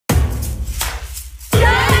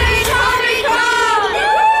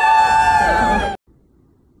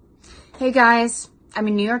Hey guys, I'm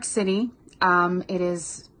in New York City. It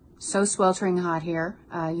is so sweltering hot here.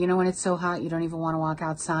 You know when it's so hot you don't even want to walk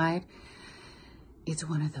outside? It's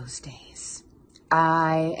one of those days.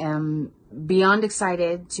 I am beyond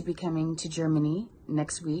excited to be coming to Germany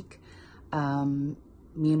next week,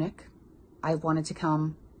 Munich. I wanted to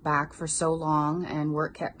come back for so long and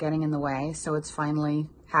work kept getting in the way, so it's finally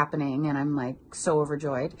happening and I'm like so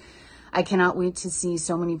overjoyed. I cannot wait to see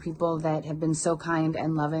so many people that have been so kind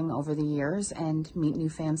and loving over the years and meet new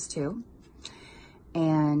fans too.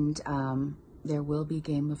 And there will be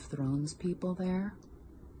Game of Thrones people there.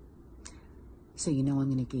 So you know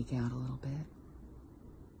I'm going to geek out a little bit.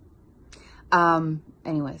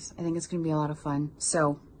 Anyways, I think it's going to be a lot of fun.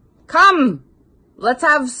 So come! Let's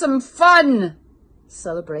have some fun!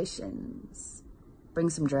 Celebrations. Bring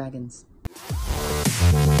some dragons.